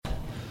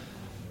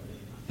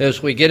As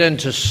we get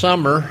into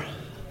summer,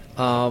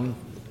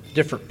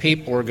 different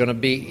people are going to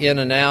be in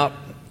and out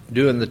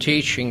doing the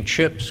teaching.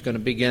 Chip's going to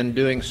begin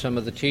doing some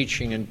of the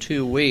teaching in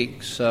 2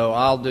 weeks, so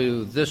I'll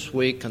do this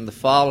week and the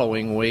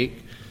following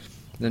week.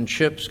 Then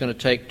Chip's going to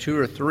take 2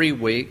 or 3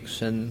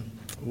 weeks, and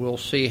we'll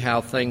see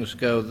how things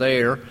go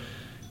there.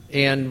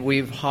 And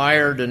we've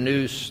hired a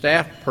new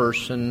staff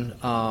person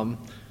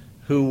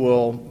who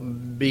will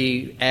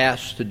be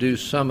asked to do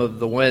some of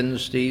the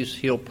Wednesdays.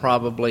 He'll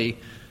probably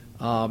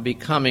be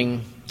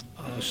coming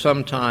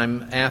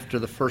sometime after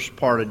the first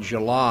part of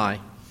July.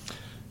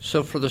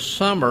 So for the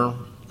summer,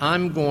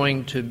 I'm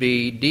going to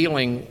be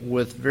dealing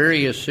with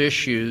various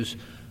issues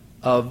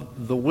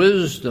of the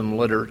wisdom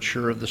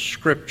literature of the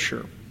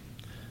Scripture.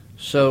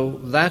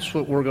 So that's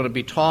what we're going to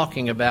be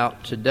talking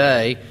about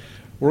today.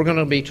 We're going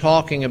to be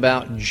talking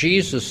about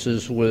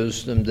Jesus'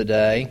 wisdom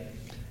today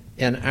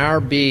and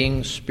our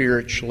being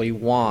spiritually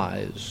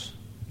wise.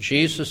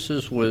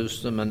 Jesus'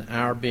 wisdom and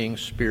our being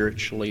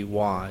spiritually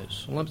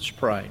wise. Let's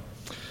pray.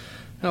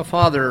 Now,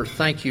 Father,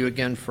 thank you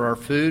again for our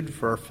food,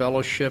 for our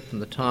fellowship,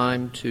 and the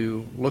time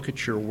to look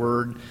at your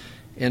word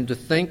and to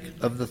think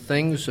of the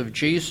things of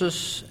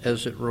Jesus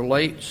as it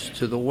relates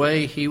to the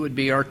way he would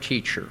be our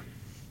teacher,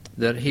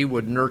 that he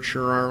would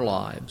nurture our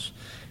lives.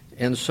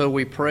 And so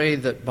we pray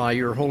that by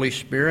your Holy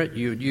Spirit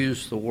you would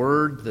use the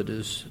word that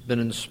has been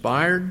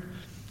inspired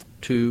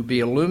to be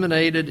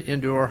illuminated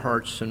into our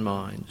hearts and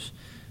minds.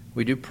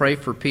 We do pray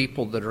for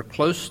people that are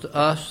close to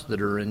us,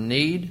 that are in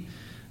need,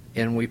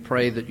 and we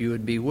pray that you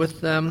would be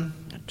with them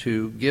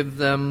to give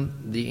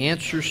them the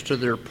answers to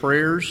their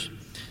prayers.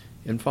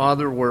 And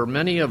Father, where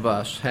many of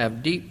us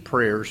have deep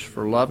prayers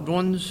for loved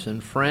ones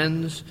and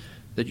friends,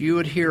 that you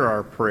would hear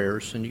our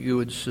prayers and you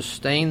would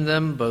sustain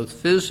them both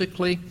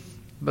physically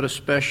but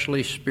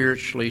especially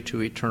spiritually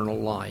to eternal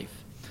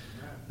life.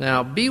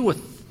 Now, be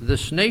with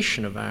this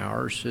nation of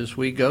ours as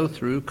we go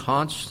through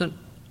constant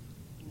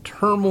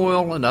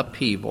turmoil and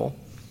upheaval.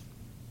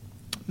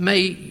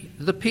 May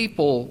the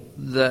people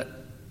that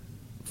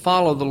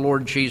follow the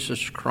Lord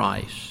Jesus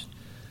Christ,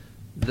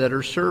 that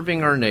are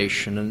serving our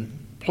nation in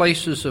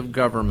places of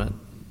government,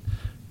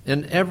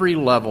 in every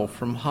level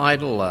from high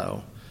to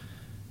low,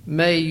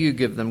 may you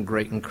give them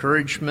great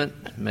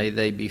encouragement. May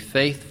they be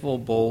faithful,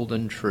 bold,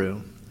 and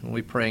true. And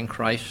we pray in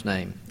Christ's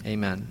name.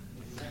 Amen.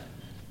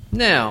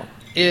 Now,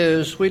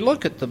 as we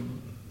look at the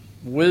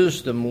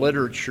wisdom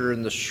literature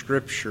in the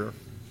Scripture,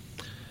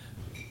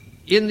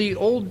 in the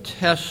Old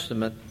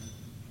Testament,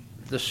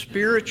 the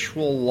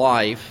spiritual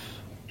life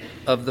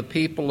of the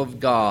people of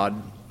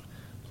God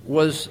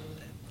was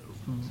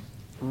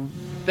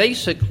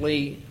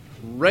basically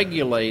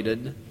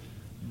regulated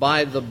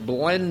by the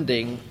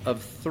blending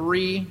of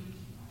 3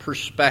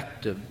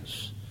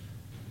 perspectives.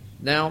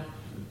 Now,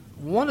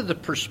 one of the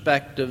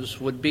perspectives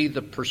would be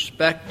the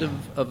perspective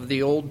of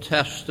the Old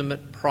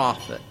Testament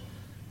prophet,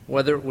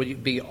 whether it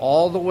would be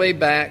all the way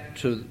back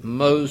to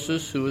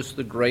Moses, who is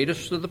the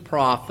greatest of the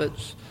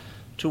prophets,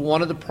 to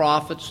one of the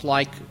prophets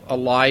like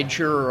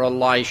Elijah or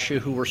Elisha,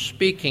 who were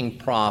speaking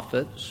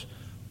prophets,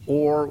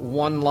 or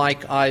one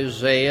like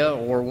Isaiah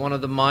or one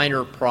of the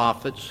minor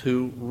prophets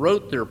who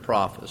wrote their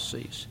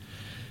prophecies.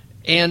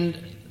 And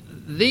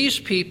these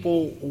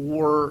people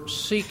were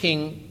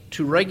seeking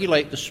to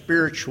regulate the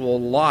spiritual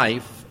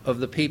life of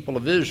the people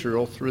of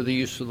Israel through the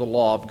use of the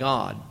law of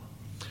God.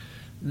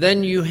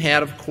 Then you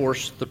had, of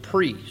course, the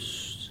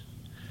priests.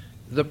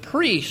 The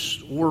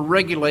priests were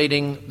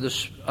regulating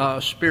the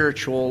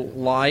spiritual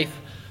life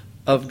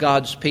of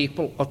God's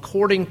people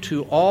according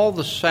to all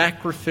the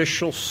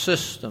sacrificial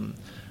system.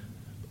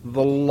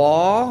 The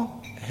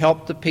law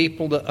helped the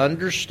people to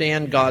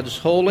understand God's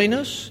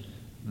holiness,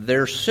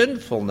 their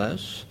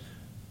sinfulness.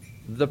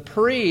 The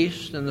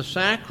priest and the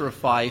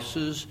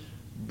sacrifices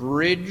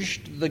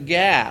bridged the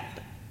gap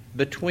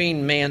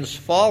between man's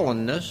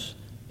fallenness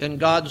and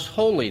God's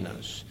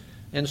holiness.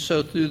 And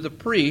so through the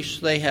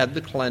priests, they had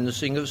the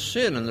cleansing of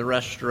sin and the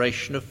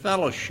restoration of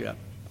fellowship.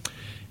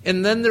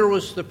 And then there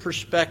was the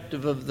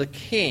perspective of the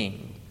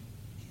king.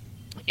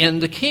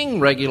 And the king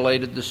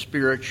regulated the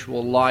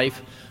spiritual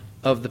life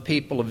of the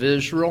people of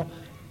Israel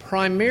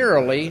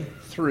primarily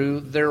through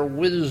their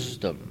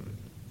wisdom.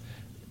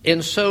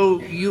 And so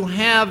you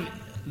have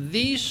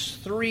these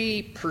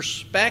 3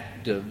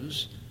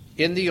 perspectives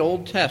in the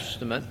Old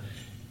Testament,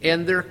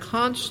 and they're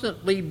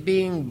constantly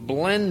being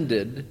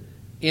blended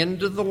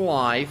into the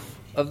life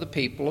of the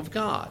people of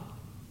God.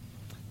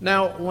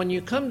 Now, when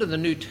you come to the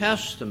New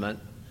Testament,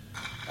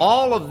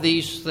 all of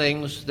these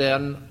things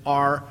then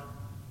are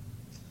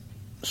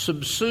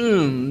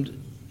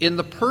subsumed in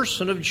the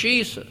person of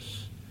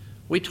Jesus.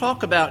 We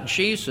talk about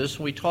Jesus,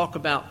 we talk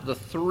about the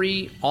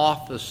 3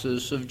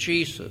 offices of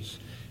Jesus.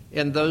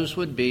 And those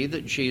would be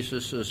that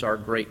Jesus is our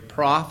great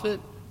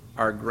prophet,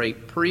 our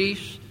great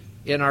priest,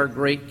 and our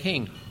great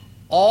king.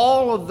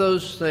 All of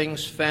those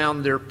things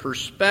found their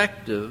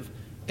perspective,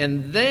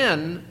 and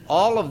then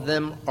all of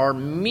them are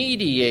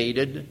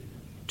mediated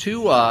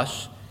to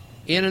us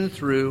in and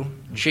through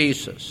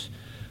Jesus.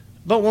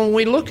 But when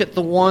we look at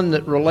the one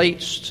that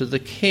relates to the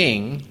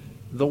king,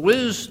 the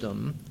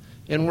wisdom,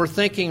 and we're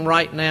thinking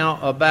right now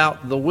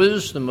about the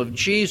wisdom of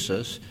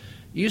Jesus,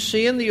 you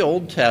see in the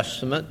Old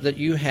Testament that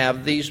you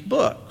have these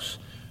books.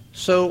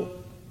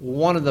 So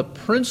one of the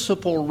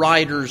principal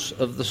writers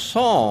of the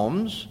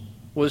Psalms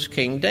was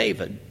King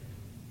David.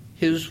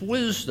 His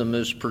wisdom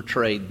is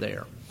portrayed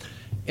there.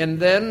 And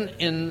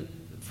then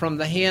from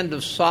the hand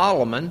of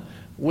Solomon,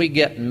 we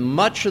get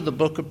much of the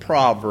book of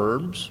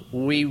Proverbs.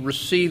 We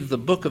receive the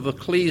book of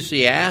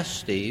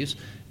Ecclesiastes.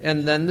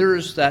 And then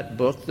there's that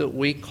book that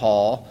we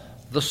call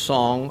the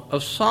Song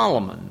of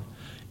Solomon.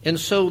 And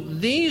so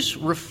these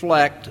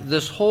reflect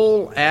this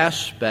whole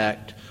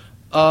aspect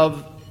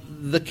of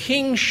the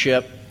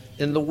kingship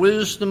and the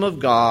wisdom of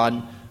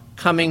God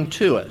coming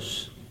to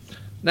us.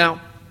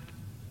 Now,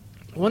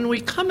 when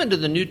we come into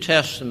the New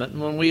Testament,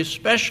 and when we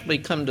especially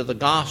come to the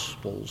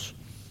Gospels,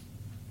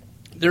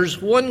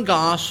 there's one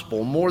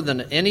gospel more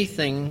than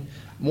anything,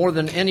 more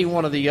than any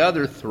one of the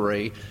other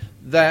three,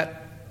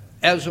 that,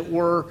 as it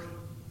were,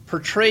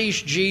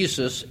 portrays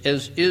Jesus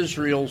as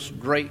Israel's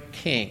great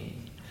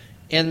king.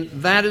 And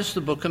that is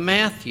the book of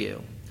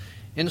Matthew.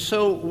 And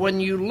so when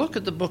you look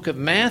at the book of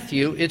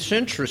Matthew, it's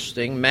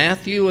interesting.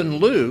 Matthew and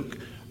Luke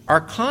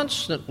are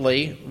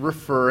constantly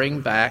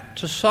referring back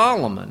to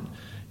Solomon.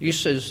 He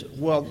says,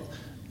 well,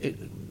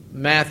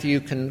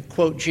 Matthew can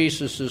quote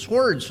Jesus'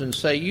 words and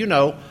say, you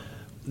know,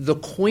 the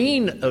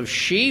Queen of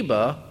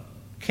Sheba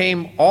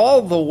came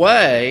all the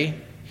way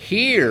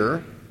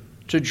here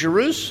to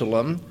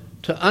Jerusalem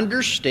to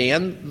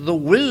understand the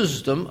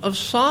wisdom of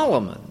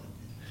Solomon.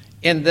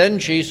 And then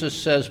Jesus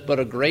says, but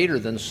a greater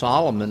than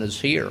Solomon is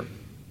here.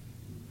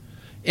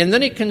 And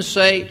then he can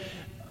say,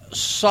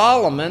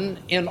 Solomon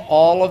in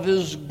all of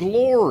his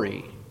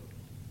glory.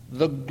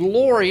 The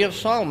glory of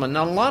Solomon.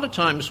 Now, a lot of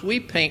times we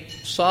paint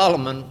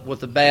Solomon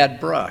with a bad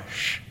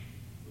brush.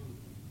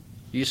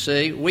 You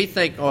see, we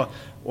think, oh,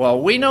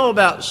 well, we know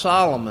about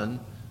Solomon.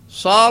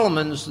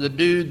 Solomon's the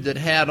dude that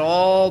had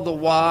all the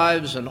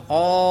wives and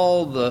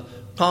all the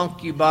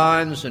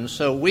concubines, and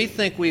so we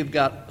think we've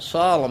got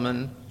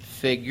Solomon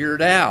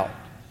figured out.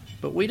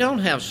 But we don't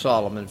have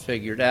Solomon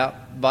figured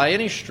out by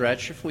any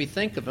stretch if we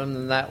think of him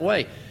in that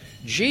way.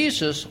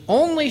 Jesus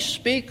only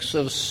speaks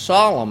of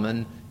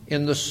Solomon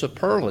in the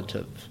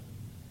superlative.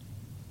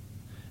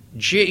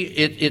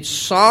 It's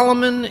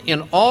Solomon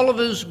in all of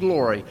his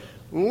glory.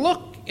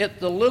 Look at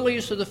the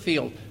lilies of the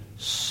field.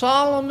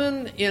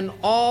 Solomon in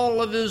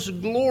all of his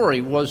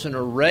glory wasn't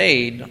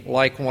arrayed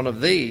like one of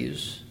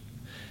these.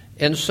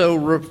 And so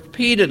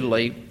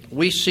repeatedly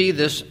we see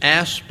this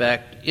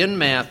aspect in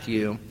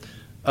Matthew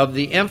of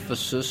the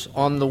emphasis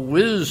on the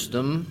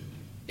wisdom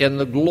and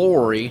the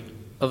glory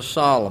of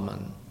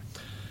Solomon.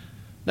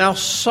 Now,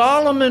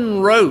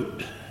 Solomon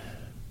wrote.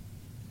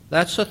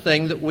 That's a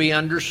thing that we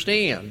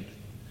understand.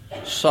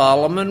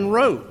 Solomon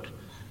wrote.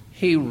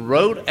 He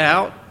wrote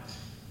out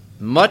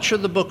much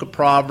of the book of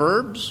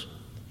Proverbs.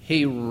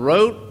 He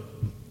wrote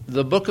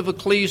the book of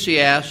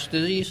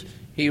Ecclesiastes.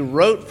 He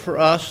wrote for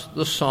us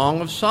the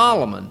Song of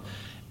Solomon.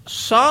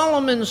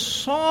 Solomon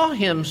saw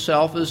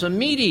himself as a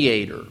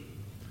mediator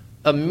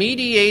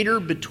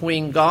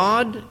between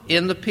God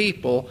and the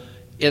people,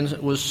 and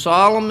it was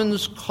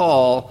Solomon's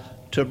call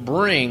to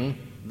bring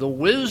the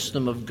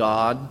wisdom of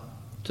God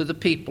to the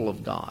people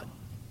of God.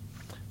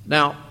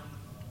 Now,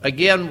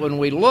 again, when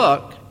we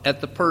look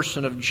at the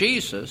person of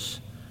Jesus,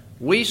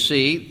 we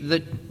see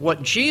that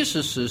what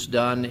Jesus has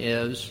done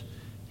is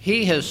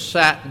he has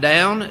sat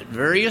down at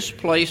various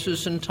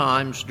places and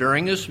times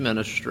during his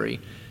ministry,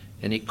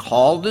 and he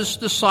called his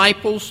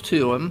disciples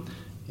to him.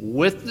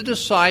 With the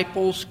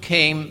disciples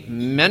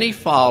came many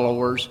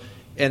followers,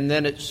 and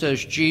then it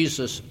says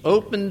Jesus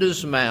opened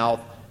his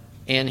mouth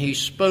and he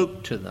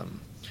spoke to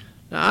them.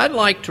 Now, I'd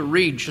like to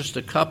read just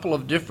a couple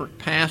of different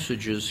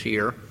passages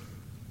here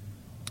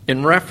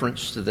in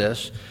reference to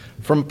this.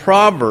 From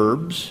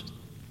Proverbs,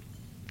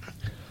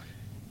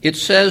 it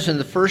says in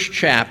the first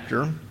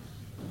chapter,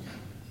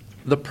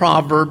 the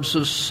Proverbs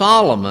of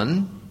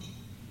Solomon,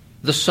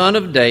 the son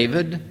of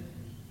David,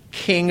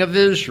 king of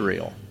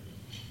Israel.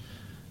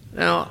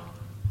 Now,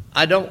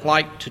 I don't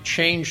like to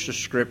change the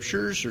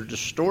Scriptures or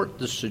distort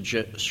the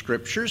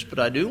Scriptures, but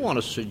I do want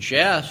to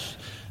suggest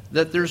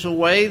that there's a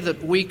way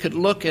that we could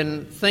look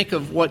and think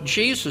of what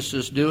Jesus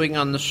is doing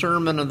on the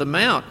Sermon on the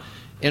Mount.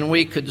 And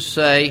we could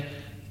say,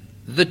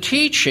 the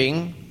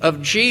teaching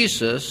of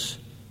Jesus,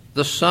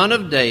 the son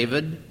of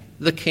David,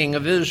 the king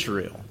of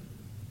Israel.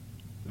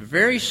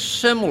 Very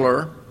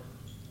similar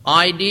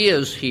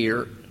ideas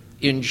here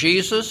in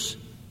Jesus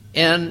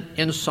and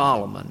in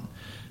Solomon.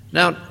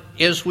 Now,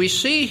 as we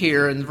see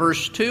here in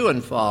verse 2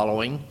 and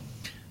following,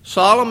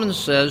 Solomon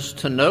says,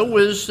 to know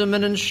wisdom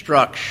and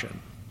instruction,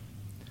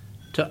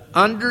 to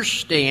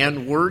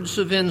understand words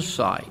of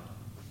insight,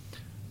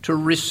 to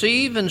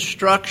receive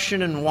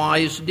instruction in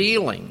wise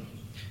dealing,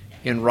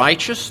 in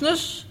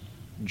righteousness,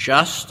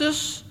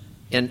 justice,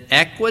 in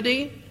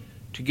equity,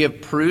 to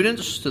give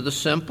prudence to the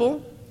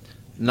simple,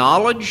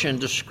 knowledge and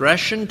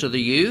discretion to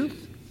the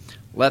youth.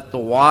 Let the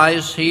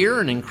wise hear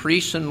and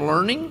increase in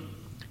learning,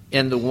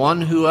 and the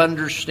one who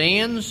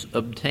understands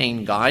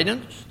obtain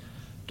guidance.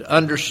 to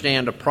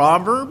understand a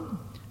proverb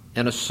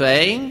and a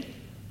saying,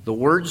 the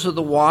words of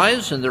the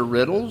wise and their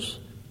riddles.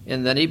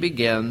 And then he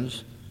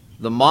begins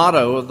the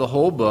motto of the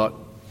whole book: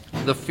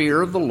 the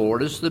fear of the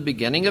Lord is the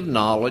beginning of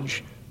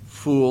knowledge.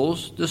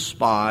 Fools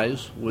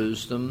despise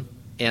wisdom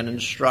and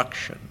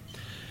instruction.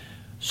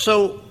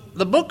 So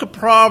the book of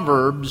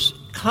Proverbs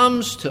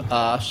comes to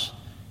us,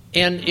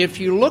 and if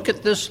you look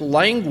at this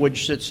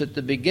language that's at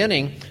the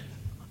beginning,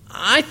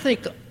 I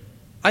think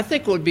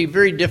it would be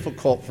very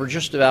difficult for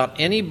just about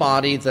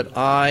anybody that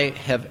I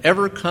have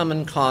ever come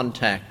in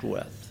contact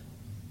with.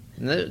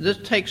 And this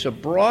takes a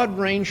broad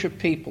range of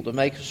people to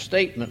make a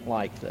statement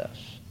like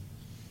this.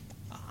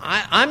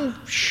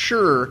 I'm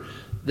sure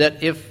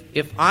that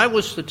if I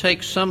was to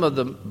take some of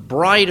the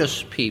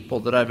brightest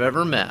people that I've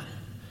ever met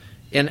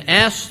and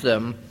ask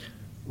them,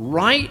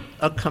 write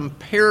a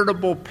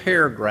comparable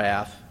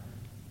paragraph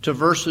to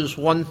verses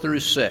 1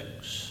 through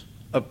 6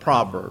 of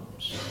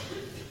Proverbs,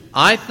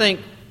 I think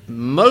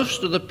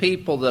most of the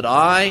people that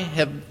I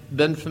have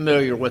been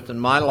familiar with in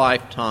my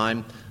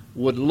lifetime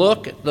would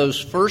look at those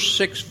first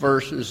 6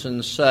 verses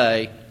and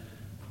say,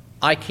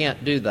 I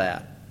can't do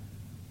that.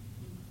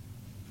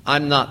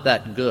 I'm not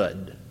that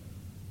good.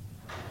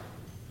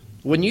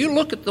 When you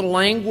look at the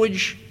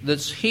language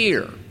that's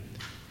here,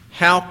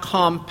 how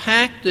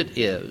compact it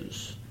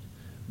is,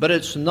 but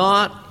it's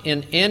not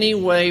in any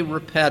way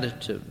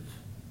repetitive,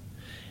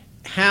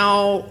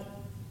 how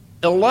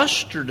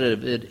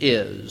illustrative it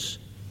is,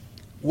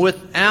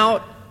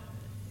 without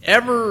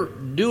ever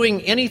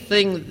doing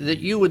anything that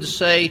you would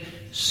say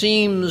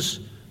seems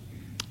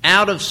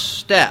out of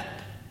step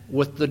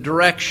with the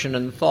direction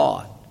and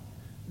thought.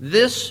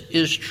 This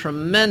is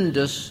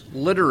tremendous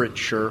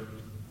literature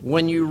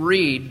when you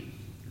read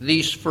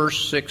these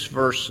first 6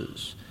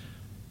 verses.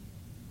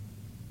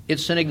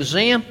 It's an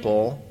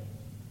example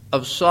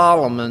of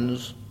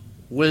Solomon's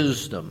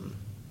wisdom.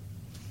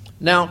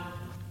 Now,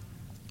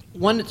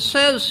 when it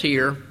says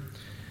here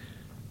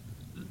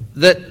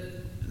that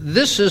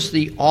this is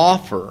the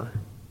offer,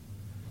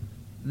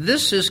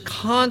 this is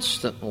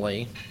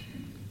constantly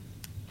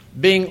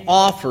being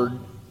offered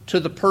to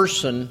the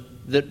person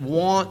that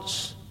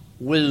wants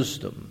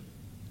wisdom.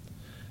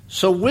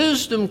 So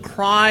wisdom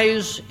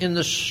cries in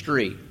the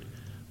street.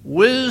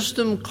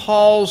 Wisdom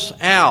calls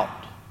out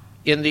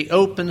in the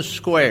open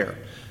square.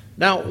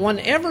 Now,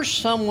 whenever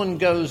someone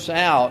goes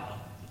out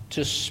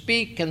to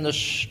speak in the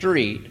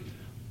street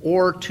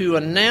or to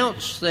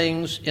announce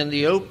things in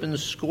the open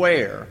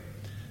square,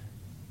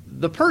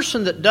 the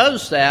person that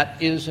does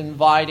that is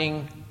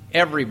inviting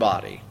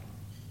everybody.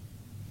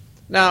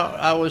 Now,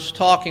 I was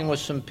talking with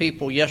some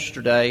people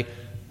yesterday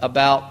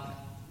about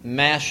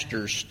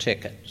Masters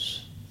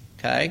tickets,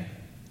 okay?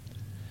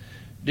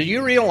 Did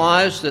you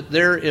realize that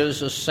there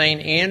is a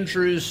St.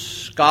 Andrews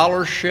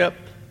scholarship,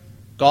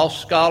 golf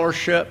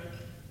scholarship?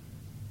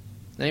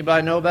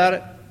 Anybody know about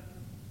it?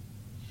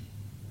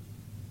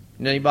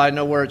 Anybody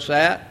know where it's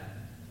at?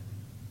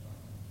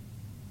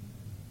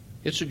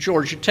 It's at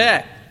Georgia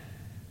Tech.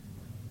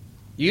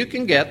 You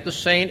can get the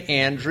St.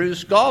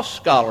 Andrews Golf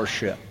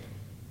Scholarship.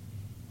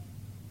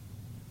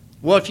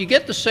 Well, if you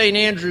get the St.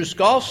 Andrews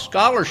Golf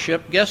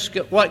Scholarship, guess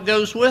what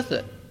goes with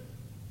it?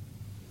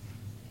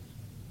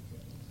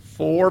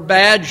 4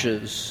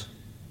 badges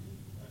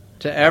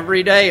to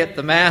every day at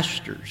the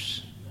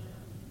Masters.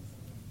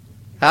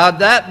 How'd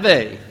that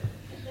be?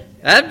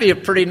 That'd be a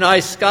pretty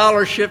nice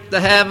scholarship to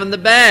have in the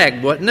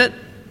bag, wouldn't it?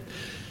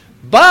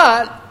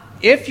 But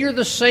if you're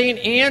the St.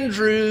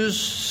 Andrews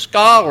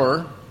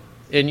scholar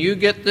and you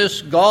get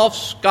this golf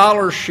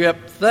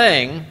scholarship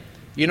thing,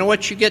 you know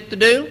what you get to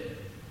do?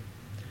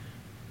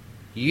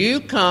 You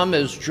come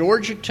as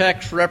Georgia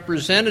Tech's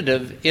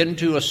representative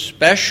into a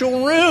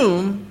special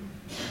room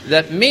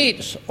that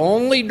meets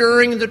only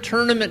during the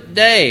tournament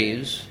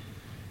days,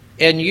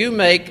 and you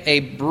make a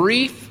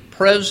brief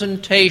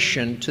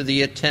presentation to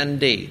the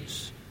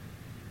attendees.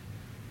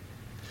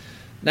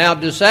 Now,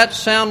 does that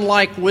sound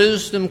like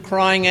wisdom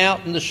crying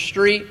out in the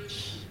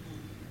streets?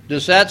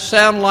 Does that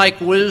sound like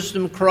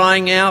wisdom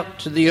crying out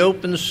to the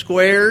open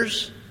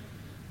squares?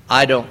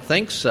 I don't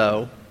think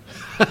so.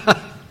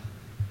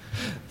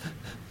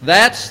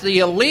 That's the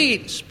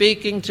elite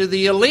speaking to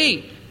the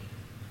elite.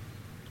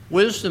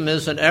 Wisdom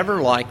isn't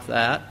ever like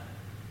that.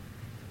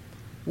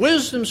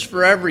 Wisdom's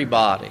for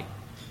everybody.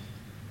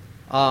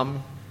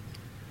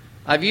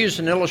 I've used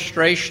an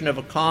illustration of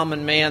a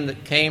common man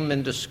that came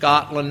into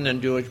Scotland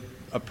into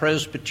a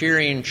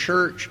Presbyterian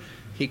church.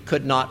 He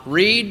could not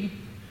read.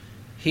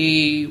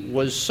 He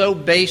was so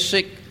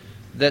basic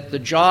that the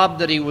job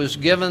that he was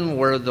given,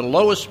 where the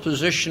lowest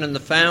position in the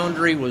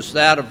foundry was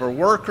that of a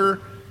worker,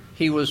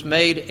 he was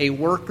made a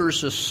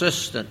worker's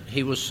assistant.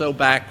 He was so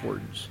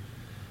backwards.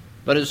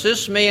 But as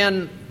this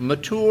man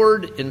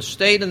matured and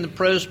stayed in the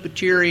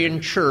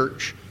Presbyterian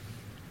church,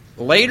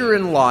 later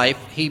in life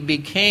he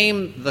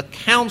became the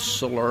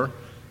counselor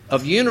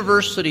of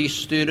university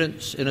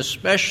students, and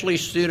especially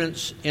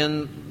students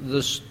in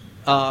the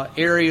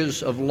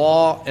areas of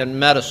law and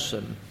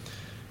medicine.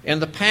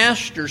 And the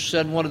pastor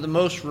said one of the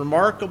most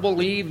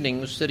remarkable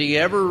evenings that he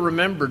ever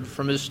remembered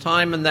from his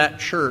time in that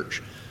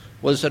church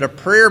was at a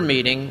prayer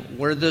meeting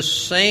where this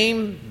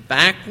same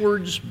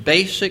backwards,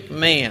 basic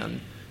man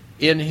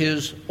in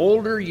his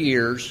older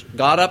years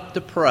got up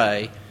to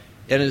pray,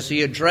 and as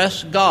he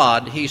addressed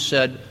God, he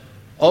said,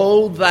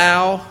 "O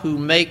thou who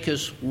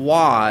makest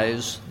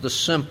wise the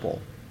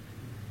simple."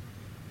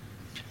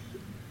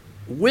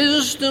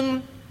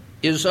 Wisdom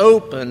is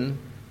open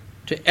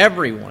to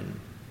everyone,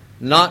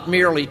 not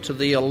merely to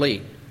the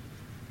elite.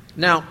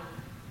 Now,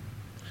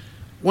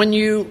 when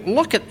you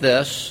look at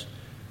this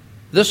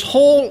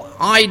whole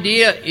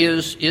idea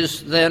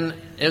is then,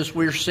 as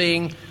we're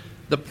seeing,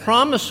 the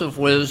promise of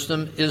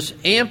wisdom is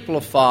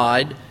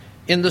amplified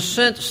in the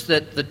sense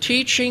that the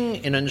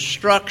teaching and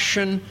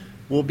instruction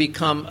will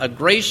become a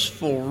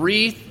graceful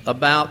wreath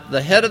about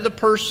the head of the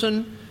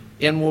person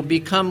and will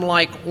become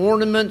like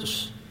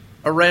ornaments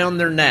around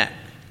their neck.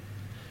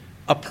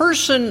 A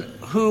person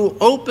who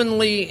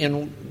openly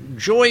and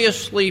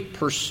joyously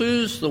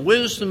pursues the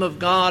wisdom of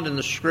God in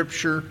the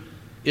Scripture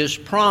is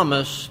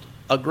promised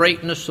a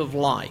greatness of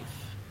life.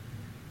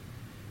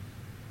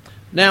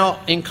 Now,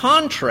 in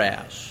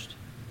contrast,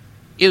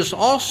 is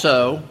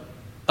also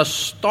a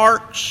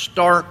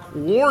stark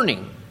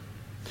warning.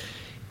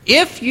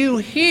 If you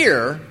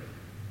hear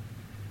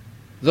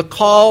the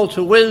call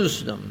to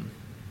wisdom,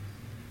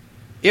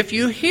 if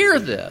you hear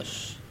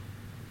this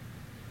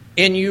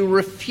and you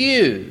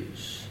refuse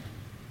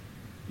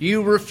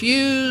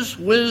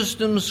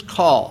wisdom's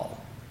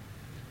call,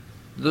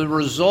 the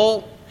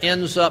result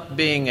ends up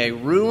being a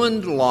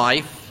ruined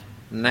life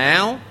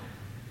now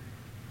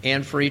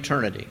and for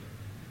eternity.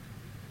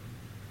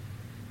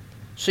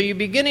 So you're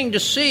beginning to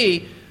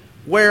see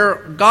where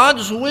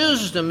God's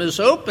wisdom is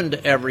open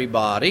to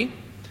everybody,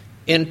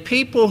 and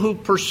people who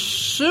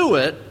pursue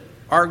it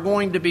are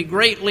going to be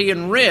greatly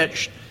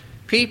enriched.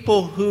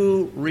 People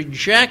who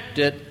reject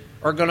it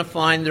are going to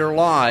find their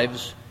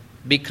lives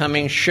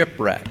becoming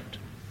shipwrecked.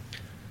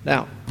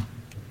 Now,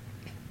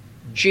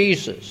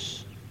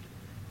 Jesus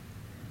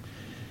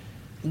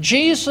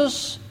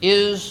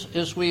is,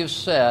 as we have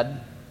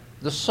said,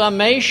 the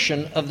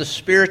summation of the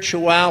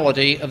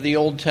spirituality of the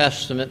Old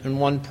Testament in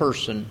one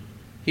person.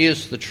 He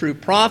is the true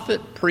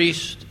prophet,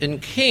 priest,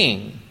 and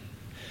king.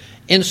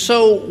 And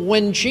so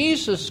when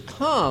Jesus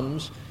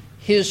comes,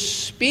 his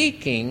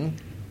speaking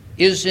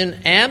is in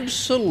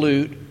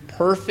absolute,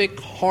 perfect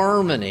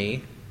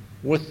harmony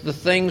with the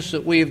things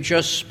that we have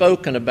just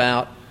spoken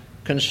about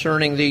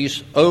concerning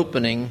these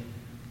opening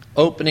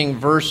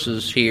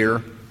verses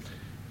here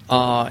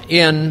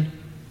in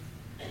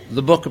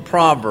the book of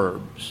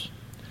Proverbs.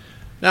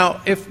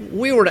 Now, if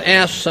we were to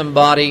ask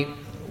somebody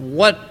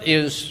what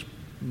is,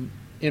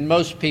 in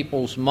most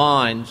people's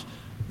minds,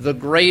 the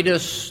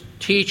greatest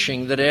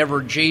teaching that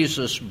ever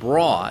Jesus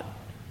brought,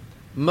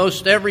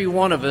 most every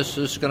one of us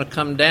is going to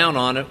come down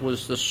on it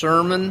was the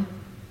Sermon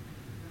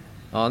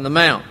on the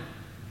Mount.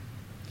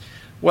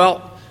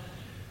 Well,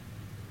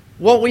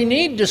 what we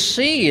need to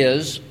see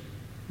is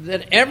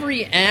that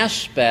every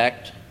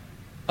aspect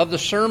of the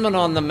Sermon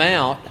on the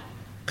Mount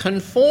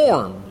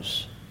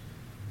conforms.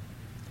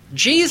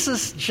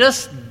 Jesus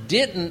just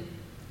didn't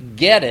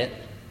get it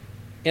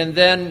and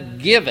then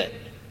give it.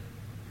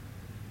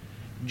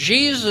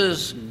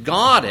 Jesus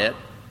got it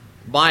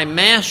by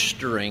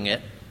mastering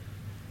it,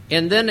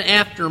 and then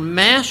after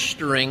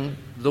mastering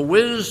the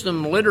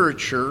wisdom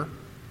literature,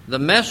 the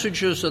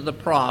messages of the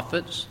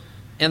prophets,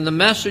 and the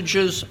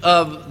messages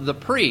of the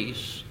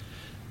priests,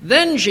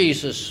 then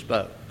Jesus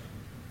spoke.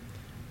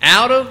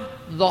 Out of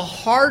the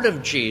heart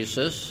of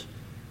Jesus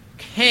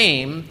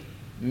came,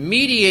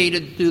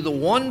 mediated through the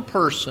one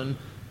person,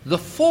 the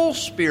full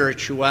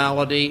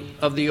spirituality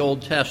of the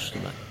Old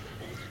Testament.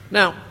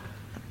 Now,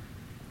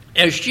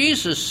 as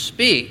Jesus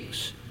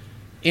speaks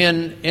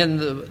in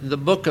the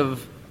book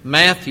of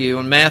Matthew,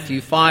 in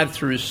Matthew 5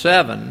 through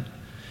 7,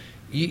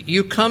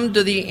 you come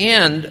to the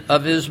end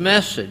of his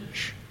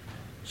message.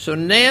 So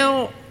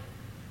now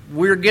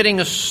we're getting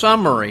a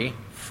summary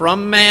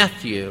from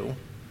Matthew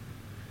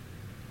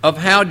of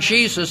how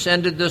Jesus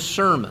ended this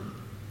sermon.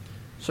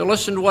 So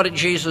listen to what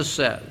Jesus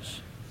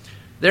says.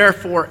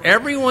 Therefore,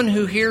 everyone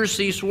who hears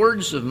these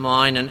words of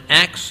mine and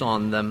acts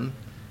on them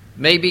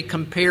may be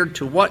compared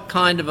to what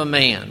kind of a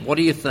man? What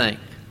do you think?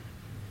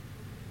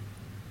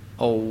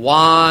 A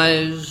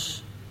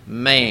wise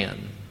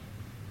man.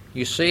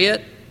 You see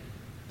it?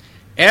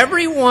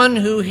 Everyone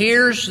who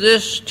hears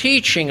this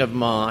teaching of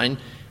mine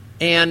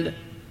and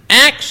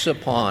acts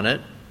upon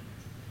it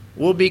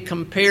will be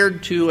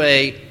compared to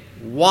a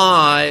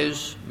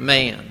wise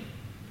man.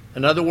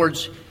 In other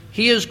words,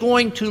 he is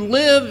going to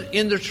live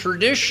in the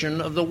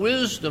tradition of the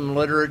wisdom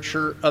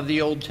literature of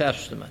the Old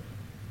Testament.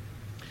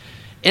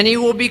 And he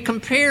will be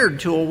compared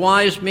to a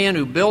wise man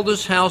who built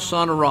his house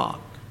on a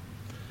rock.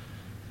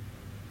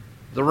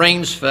 The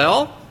rains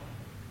fell,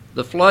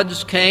 the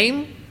floods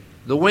came,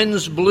 the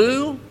winds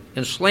blew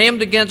and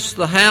slammed against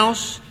the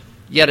house,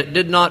 yet it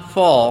did not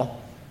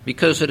fall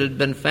because it had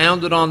been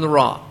founded on the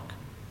rock.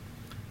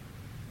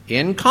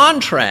 In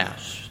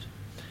contrast,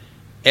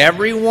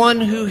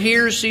 Everyone who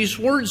hears these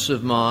words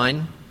of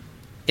mine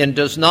and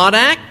does not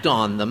act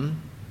on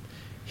them,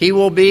 he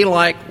will be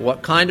like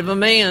what kind of a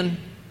man?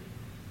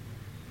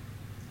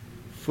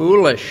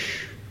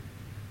 Foolish.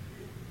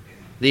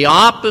 The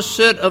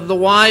opposite of the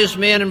wise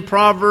man in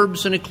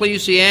Proverbs and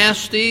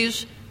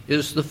Ecclesiastes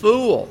is the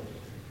fool.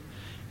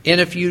 And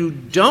if you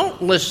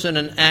don't listen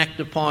and act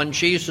upon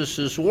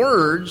Jesus'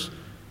 words,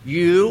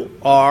 you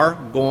are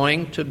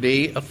going to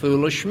be a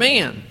foolish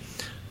man.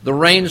 The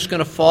rain's going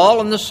to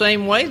fall in the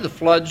same way. The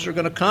floods are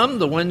going to come.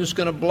 The wind's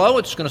going to blow.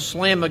 It's going to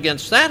slam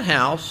against that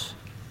house,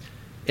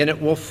 and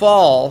it will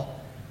fall,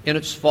 and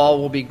its fall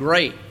will be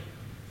great.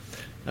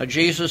 Now,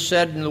 Jesus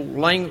said in the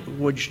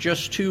language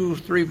just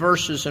 2-3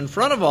 verses in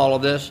front of all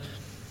of this,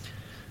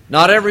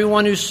 "Not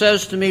everyone who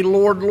says to me,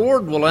 'Lord,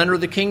 Lord,' will enter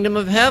the kingdom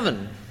of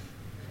heaven,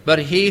 but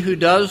he who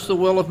does the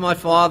will of my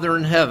Father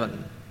in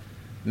heaven.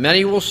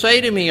 Many will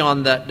say to me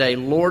on that day,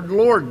 'Lord,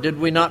 Lord, did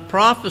we not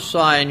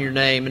prophesy in your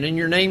name, and in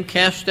your name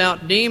cast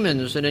out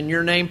demons, and in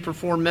your name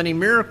perform many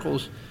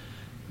miracles?'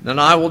 Then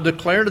I will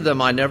declare to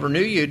them, 'I never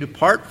knew you.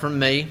 Depart from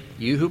me,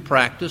 you who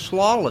practice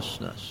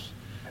lawlessness.'"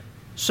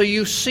 So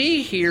you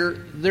see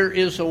here, there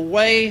is a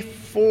way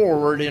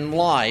forward in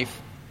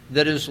life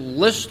that is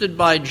listed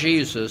by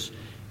Jesus,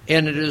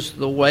 and it is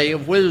the way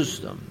of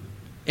wisdom.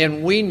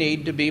 And we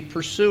need to be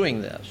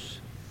pursuing this.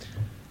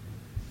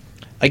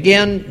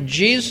 Again,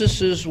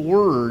 Jesus'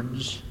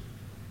 words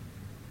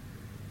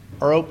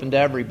are open to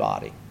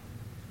everybody.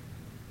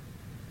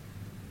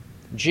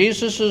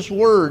 Jesus'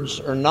 words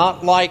are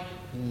not like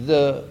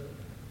the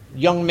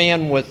young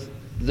man with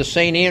the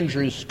St.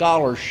 Andrews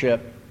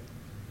Scholarship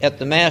at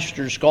the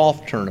Masters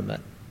Golf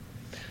Tournament.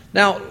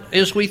 Now,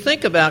 as we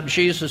think about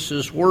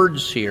Jesus'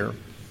 words here,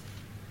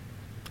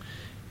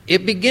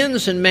 it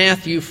begins in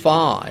Matthew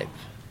 5.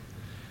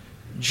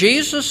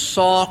 Jesus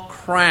saw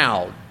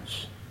crowds.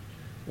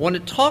 When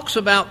it talks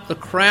about the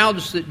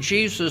crowds that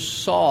Jesus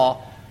saw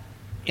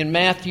in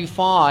Matthew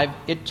 5,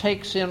 it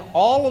takes in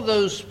all of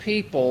those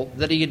people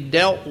that he had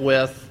dealt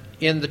with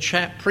in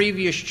the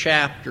previous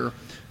chapter,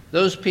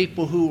 those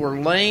people who were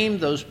lame,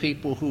 those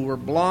people who were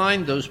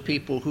blind, those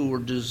people who were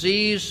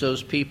diseased,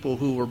 those people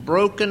who were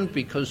broken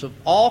because of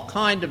all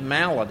kind of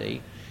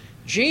malady.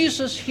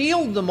 Jesus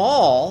healed them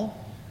all.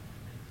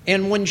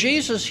 And when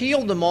Jesus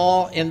healed them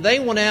all, and they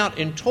went out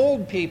and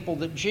told people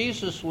that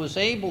Jesus was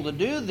able to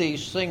do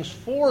these things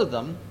for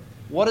them,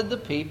 what did the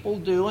people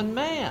do en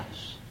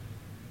masse?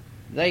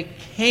 They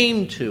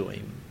came to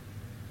him.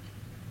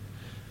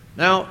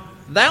 Now,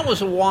 that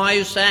was a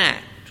wise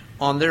act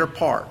on their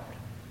part.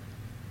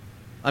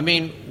 I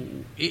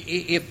mean,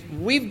 if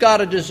we've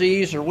got a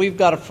disease or we've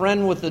got a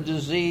friend with a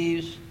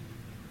disease,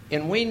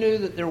 and we knew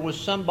that there was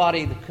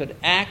somebody that could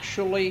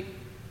actually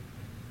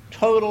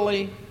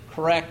totally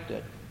correct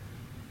it,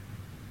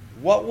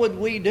 what would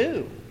we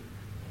do?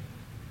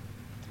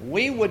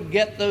 We would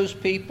get those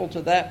people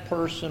to that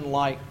person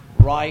like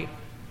right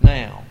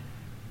now.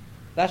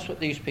 That's what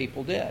these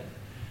people did.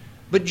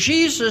 But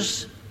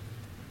Jesus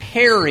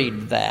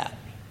parried that.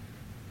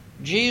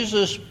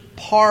 Jesus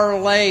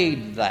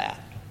parlayed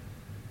that.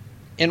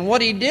 And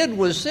what he did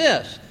was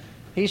this.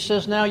 He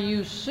says, now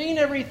you've seen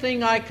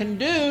everything I can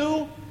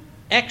do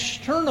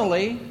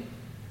externally.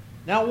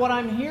 Now what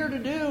I'm here to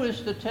do is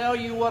to tell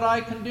you what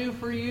I can do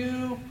for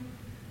you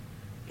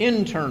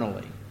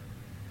internally.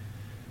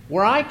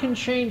 Where I can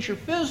change your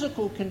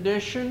physical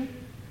condition,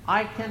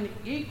 I can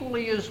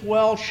equally as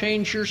well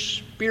change your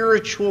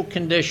spiritual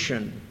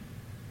condition.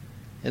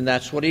 And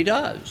that's what he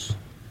does.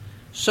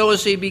 So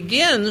as he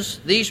begins,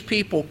 these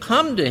people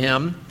come to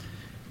him,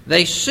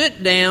 they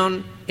sit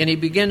down, and he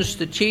begins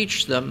to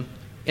teach them,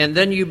 and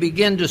then you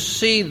begin to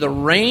see the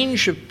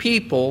range of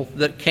people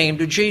that came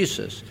to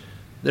Jesus.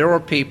 There were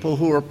people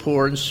who were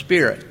poor in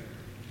spirit.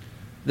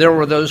 There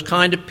were those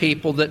kind of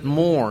people that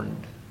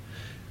mourned.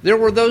 There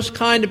were those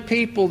kind of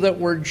people that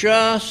were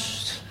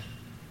just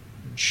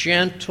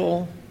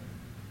gentle,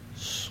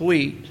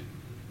 sweet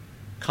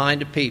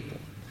kind of people.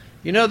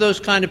 You know those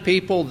kind of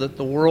people that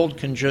the world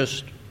can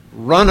just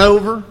run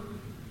over?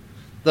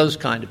 Those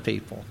kind of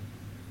people.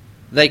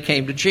 They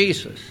came to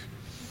Jesus.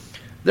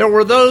 There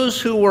were those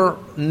who were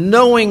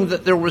knowing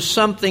that there was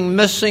something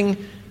missing,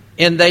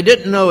 and they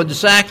didn't know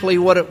exactly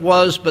what it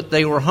was, but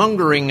they were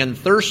hungering and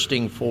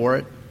thirsting for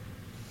it.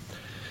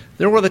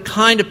 There were the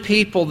kind of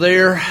people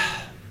there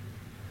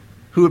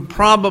who had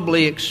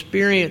probably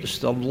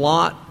experienced a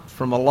lot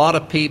from a lot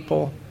of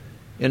people,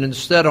 and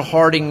instead of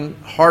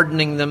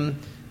hardening them,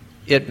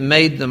 it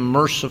made them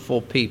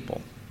merciful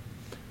people.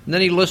 And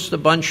then he lists a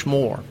bunch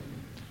more.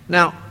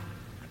 Now,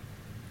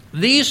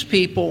 these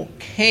people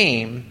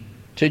came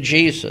to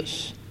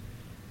Jesus.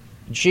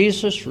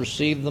 Jesus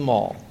received them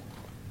all.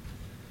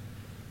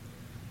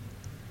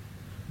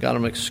 Got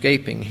them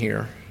escaping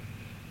here.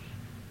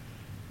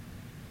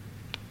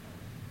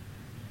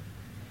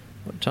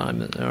 What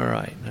time is it? All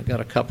right, I've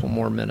got a couple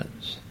more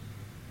minutes.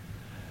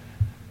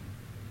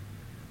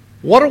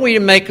 What are we to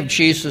make of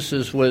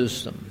Jesus'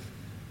 wisdom?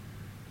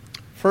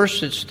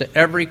 First, it's to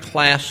every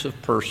class of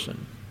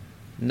person.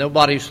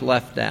 Nobody's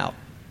left out.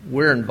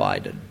 We're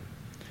invited.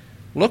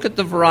 Look at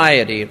the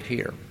variety of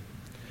here.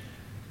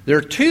 There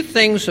are two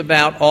things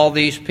about all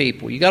these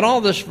people. You got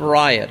all this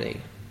variety,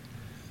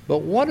 but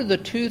what are the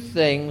two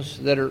things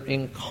that are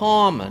in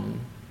common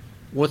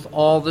with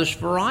all this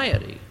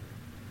variety?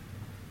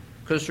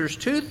 Because there's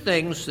two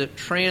things that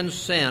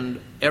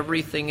transcend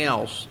everything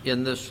else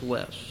in this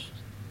list.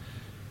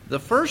 The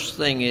first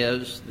thing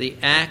is the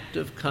act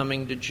of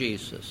coming to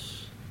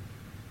Jesus.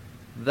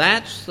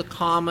 That's the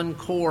common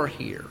core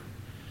here.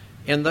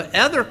 And the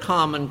other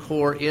common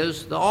core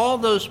is all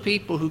those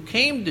people who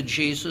came to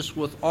Jesus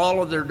with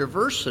all of their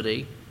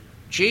diversity,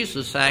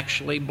 Jesus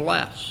actually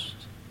blessed.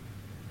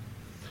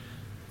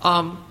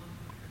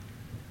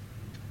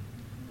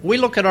 We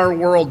look at our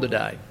world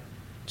today.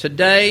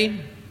 Today,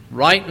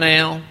 right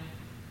now,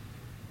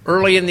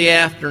 early in the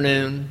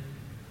afternoon,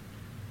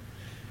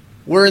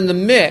 we're in the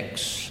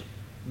mix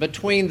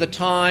between the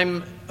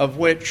time of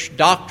which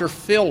Dr.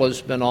 Phil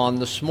has been on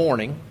this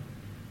morning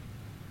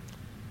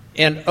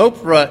and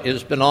Oprah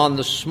has been on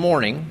this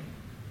morning.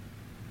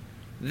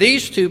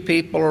 These two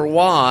people are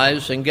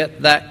wise and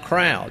get that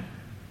crowd.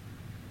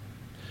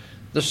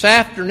 This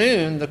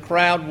afternoon, the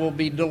crowd will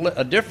be,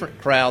 a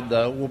different crowd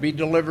though, will be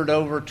delivered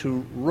over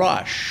to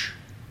Rush.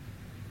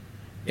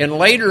 And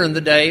later in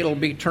the day, it'll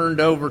be turned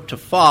over to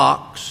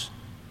Fox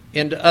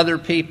and to other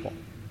people.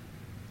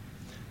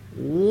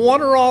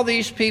 What are all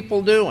these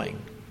people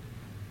doing?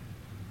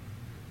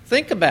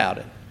 Think about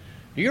it.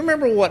 Do you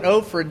remember what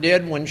Oprah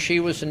did when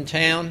she was in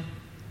town?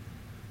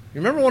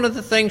 You remember one of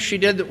the things she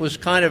did that was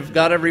kind of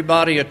got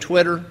everybody a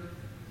Twitter?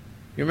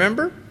 You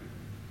remember?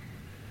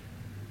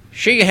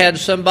 She had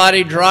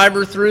somebody drive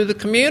her through the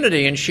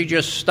community, and she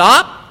just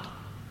stopped.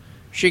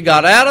 She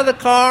got out of the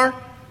car.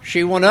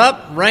 She went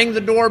up, rang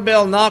the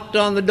doorbell, knocked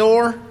on the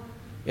door,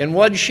 and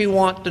what did she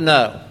want to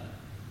know?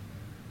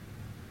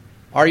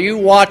 Are you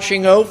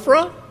watching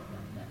Oprah?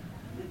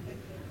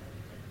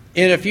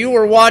 And if you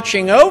were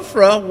watching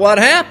Oprah, what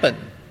happened?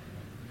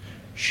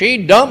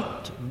 She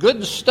dumped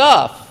good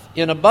stuff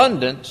in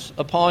abundance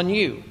upon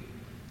you.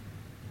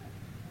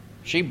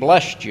 She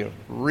blessed you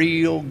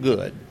real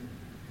good.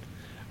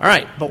 All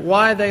right, but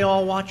why are they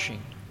all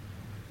watching?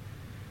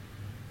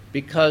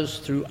 Because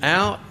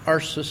throughout our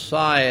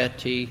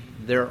society,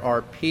 there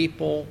are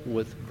people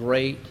with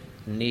great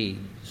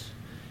needs.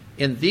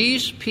 And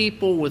these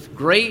people with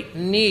great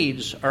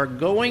needs are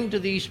going to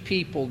these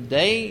people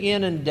day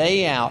in and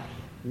day out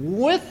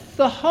with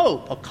the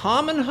hope, a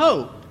common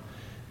hope,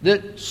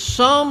 that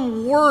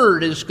some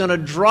word is going to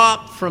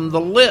drop from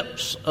the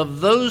lips of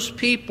those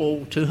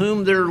people to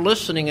whom they're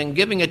listening and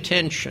giving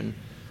attention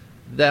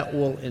that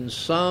will in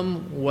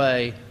some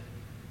way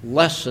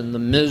lessen the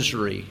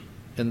misery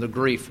and the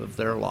grief of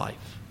their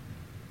life.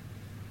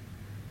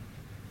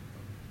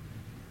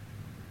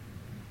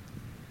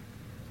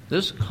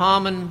 This is a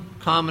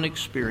common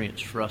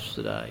experience for us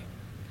today.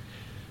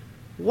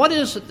 What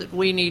is it that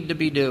we need to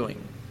be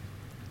doing?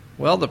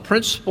 Well, the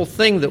principal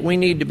thing that we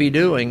need to be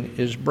doing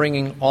is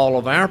bringing all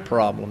of our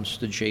problems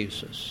to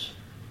Jesus.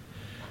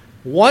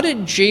 What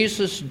did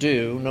Jesus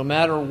do, no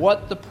matter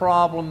what the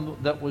problem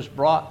that was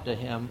brought to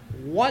him?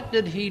 What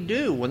did he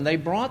do when they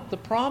brought the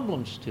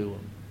problems to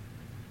him?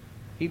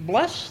 He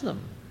blessed them.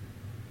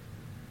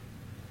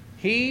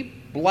 He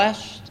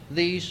blessed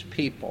these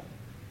people.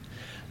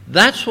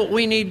 That's what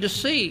we need to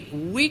see.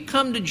 We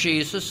come to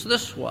Jesus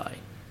this way,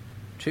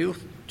 two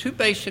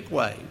basic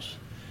ways.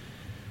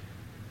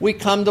 We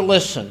come to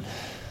listen.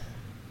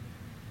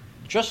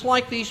 Just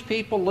like these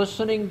people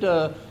listening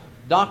to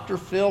Dr.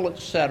 Phil,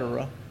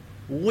 etc.,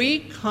 we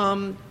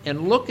come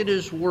and look at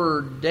his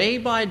word day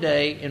by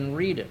day and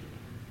read it.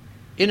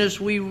 And as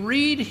we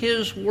read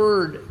his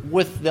word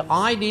with the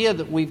idea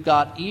that we've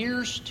got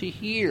ears to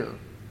hear,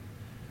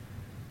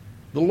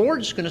 the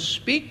Lord's going to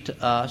speak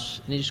to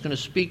us, and he's going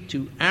to speak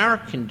to our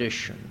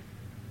condition.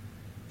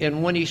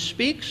 And when he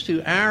speaks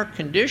to our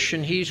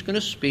condition, he's going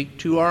to speak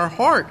to our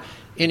heart.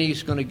 And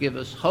he's going to give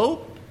us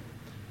hope,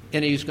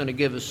 and he's going to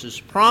give us his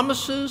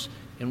promises,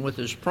 and with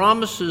his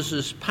promises,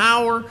 his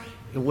power,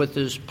 and with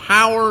his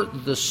power,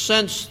 the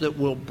sense that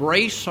will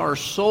brace our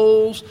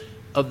souls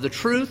of the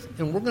truth,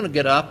 and we're going to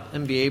get up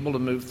and be able to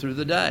move through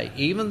the day,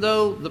 even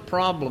though the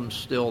problem's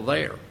still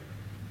there.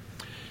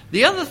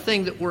 The other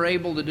thing that we're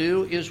able to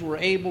do is we're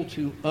able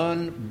to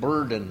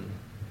unburden.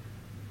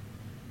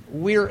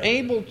 We're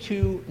able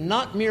to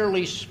not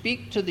merely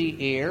speak to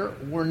the air,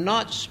 we're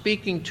not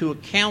speaking to a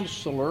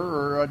counselor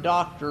or a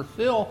Dr.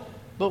 Phil,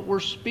 but we're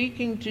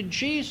speaking to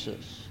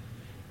Jesus.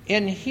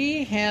 And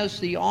he has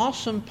the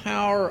awesome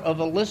power of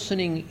a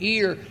listening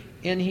ear,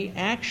 and he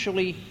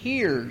actually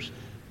hears.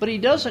 But he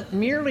doesn't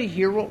merely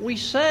hear what we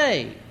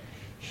say.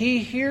 He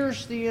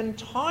hears the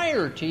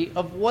entirety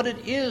of what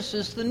it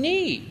is the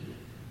need.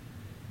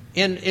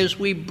 And as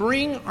we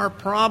bring our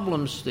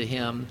problems to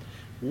him,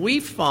 we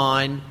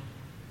find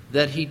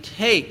that he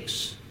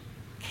takes,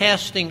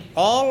 casting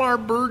all our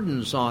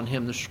burdens on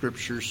him, the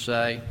scriptures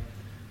say,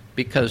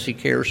 because he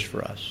cares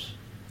for us.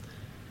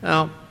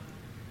 Now,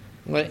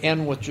 I'm going to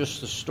end with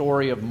just the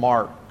story of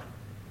Mark.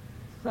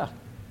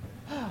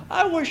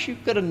 I wish you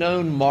could have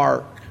known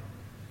Mark.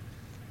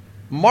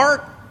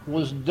 Mark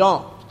was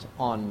dumped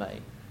on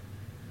me.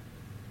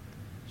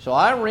 So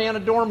I ran a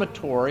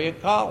dormitory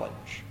at college.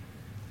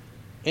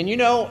 And you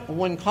know,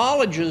 when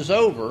college is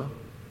over,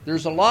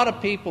 there's a lot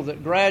of people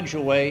that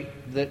graduate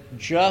that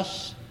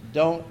just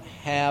don't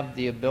have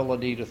the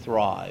ability to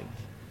thrive.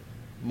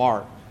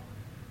 Mark.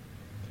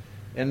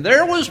 And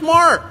there was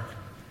Mark.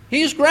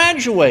 He's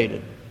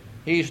graduated.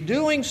 He's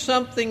doing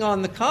something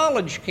on the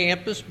college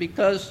campus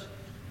because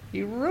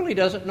he really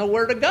doesn't know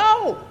where to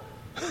go.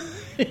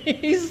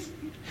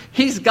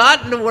 He's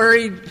gotten to where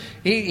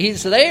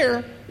he's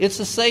there. It's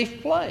a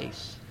safe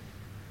place.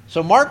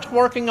 So Mark's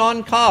working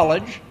on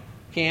college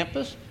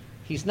campus.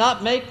 He's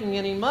not making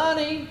any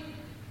money.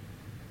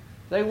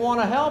 They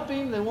want to help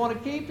him. They want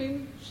to keep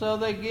him. So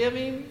they give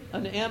him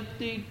an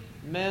empty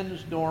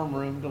men's dorm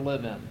room to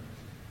live in.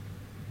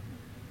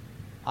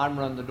 I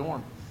run the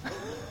dorm.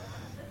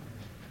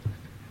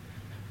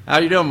 How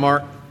you doing,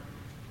 Mark?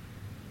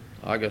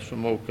 I guess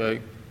I'm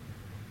okay.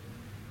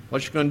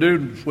 What you going to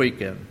do this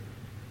weekend?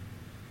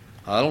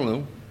 I don't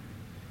know.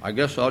 I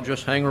guess I'll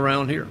just hang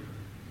around here.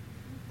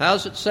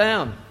 How's it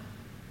sound?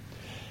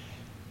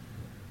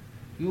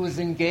 He was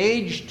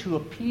engaged to a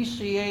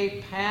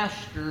PCA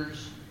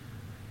pastor's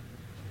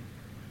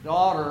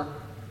daughter.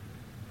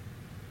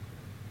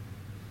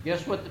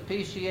 Guess what the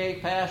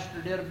PCA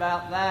pastor did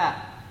about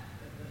that?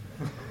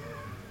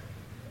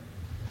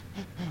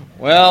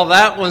 Well,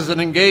 that was an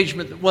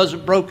engagement that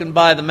wasn't broken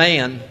by the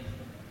man.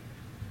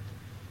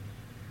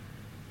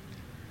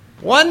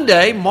 One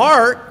day,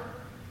 Mark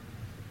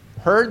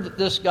heard that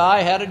this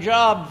guy had a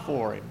job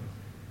for him.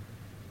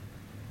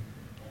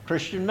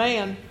 Christian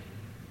man.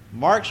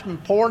 Mark's been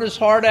pouring his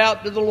heart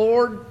out to the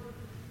Lord.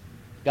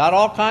 Got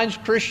all kinds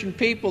of Christian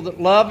people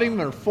that love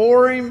him or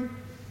for him.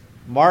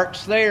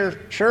 Mark's there,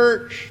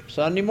 church,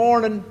 Sunday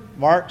morning.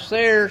 Mark's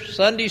there,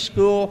 Sunday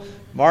school.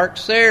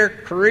 Mark's there,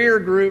 career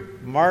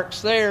group.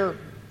 Mark's there,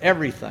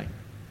 everything.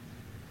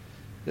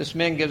 This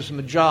man gives him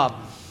a job.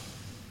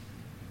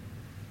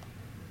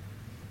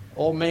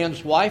 Old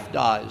man's wife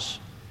dies.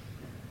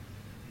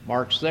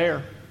 Mark's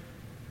there.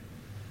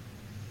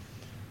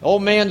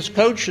 Old man's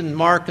coaching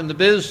Mark in the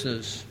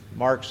business.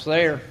 Mark's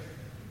there.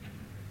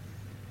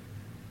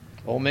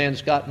 Old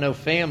man's got no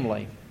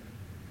family.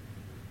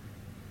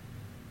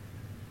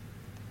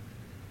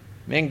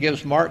 Man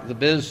gives Mark the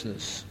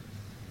business.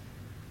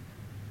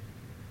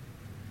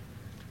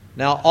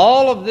 Now,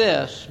 all of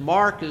this,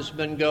 Mark has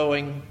been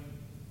going,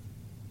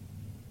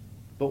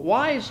 but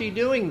why is he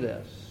doing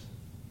this?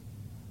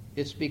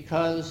 It's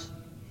because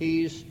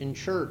he's in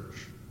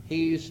church.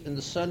 He's in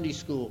the Sunday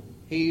school.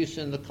 He's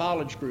in the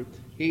college group.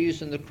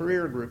 He's in the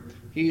career group.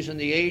 He's in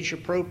the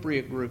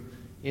age-appropriate group.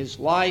 His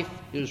life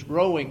is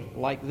growing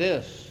like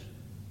this.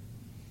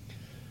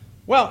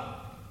 Well,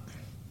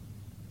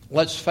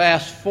 let's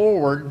fast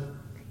forward.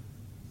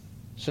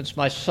 Since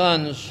my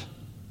son's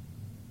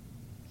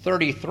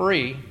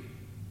 33,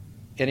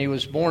 and he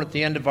was born at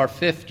the end of our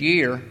fourth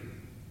year,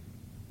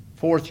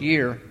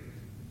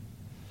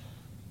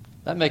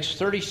 that makes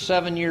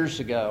 37 years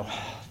ago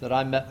that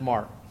I met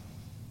Mark.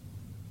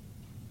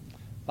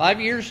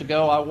 5 years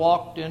ago, I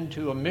walked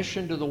into a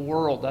Mission to the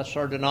World. That's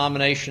our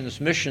denomination's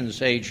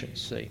missions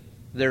agency.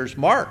 There's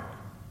Mark.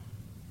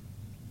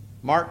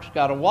 Mark's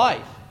got a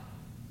wife.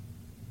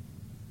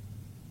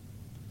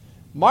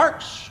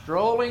 Mark's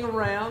strolling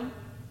around.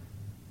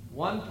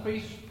 One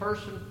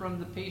person from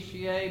the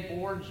PCA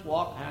board's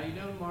walk. How you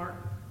doing, Mark?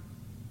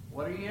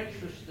 What are you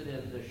interested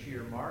in this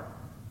year, Mark?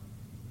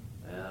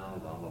 Well,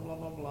 blah, blah, blah,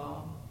 blah,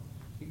 blah.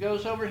 He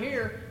goes over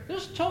here.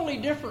 This is totally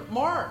different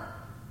Mark.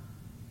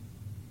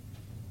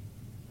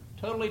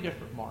 Totally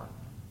different Mark.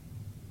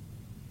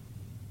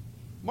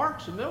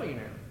 Mark's a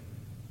millionaire.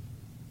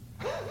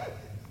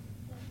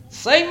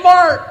 Same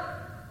Mark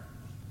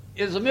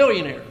is a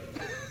millionaire.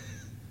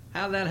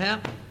 How'd that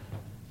happen?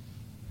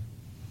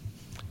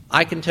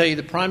 I can tell you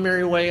the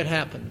primary way it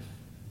happened.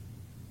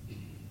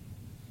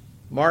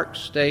 Mark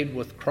stayed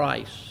with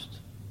Christ.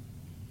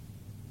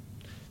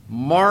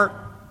 Mark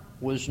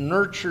was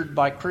nurtured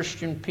by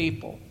Christian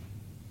people.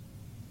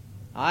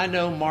 I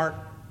know Mark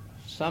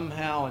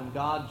somehow in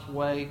God's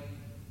way,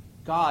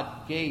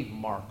 God gave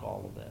Mark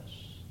all of this.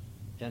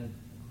 And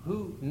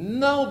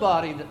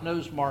nobody that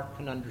knows Mark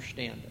can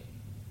understand it.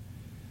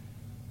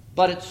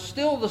 But it's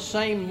still the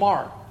same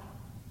Mark.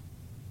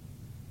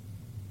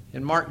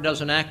 And Mark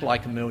doesn't act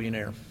like a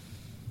millionaire.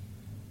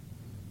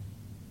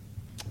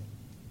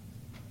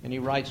 And he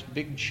writes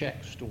big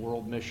checks to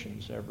world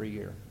missions every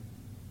year.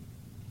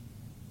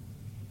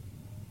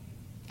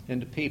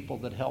 And to people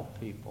that help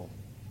people.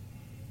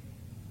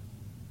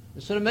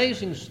 It's an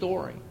amazing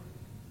story.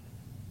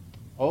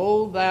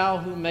 O thou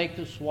who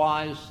makest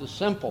wise the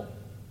simple.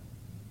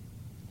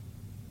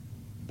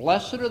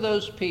 Blessed are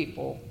those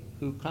people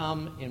who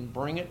come and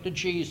bring it to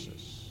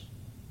Jesus.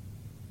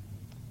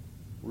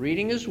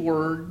 Reading His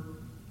Word,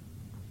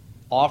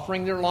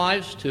 offering their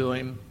lives to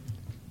Him,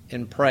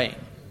 and praying.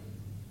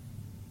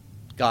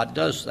 God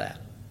does that.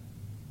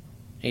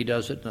 He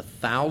does it in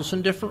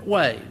 1,000 different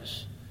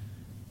ways,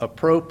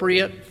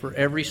 appropriate for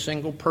every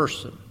single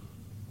person.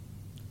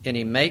 and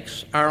He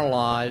makes our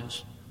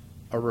lives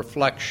a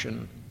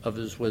reflection of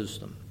His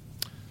wisdom.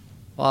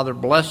 Father,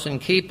 bless and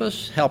keep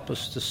us. Help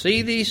us to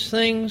see these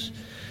things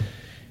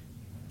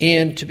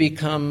and to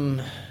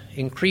become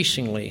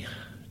increasingly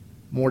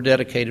more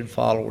dedicated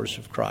followers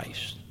of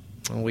Christ.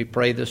 And we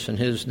pray this in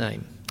His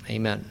name.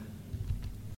 Amen.